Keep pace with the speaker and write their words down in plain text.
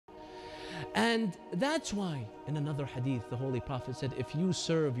And that's why in another hadith the Holy Prophet said, if you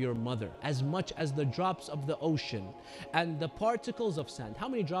serve your mother as much as the drops of the ocean and the particles of sand. How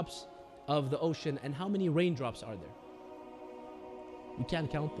many drops of the ocean and how many raindrops are there? You can't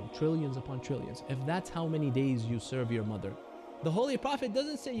count them, trillions upon trillions. If that's how many days you serve your mother, the Holy Prophet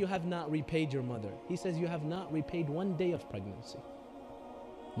doesn't say you have not repaid your mother. He says you have not repaid 1 day of pregnancy.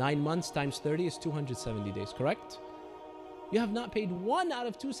 9 months times 30 is 270 days, correct? You have not paid 1 out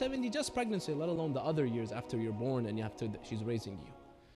of 270 just pregnancy, let alone the other years after you're born and she's raising you.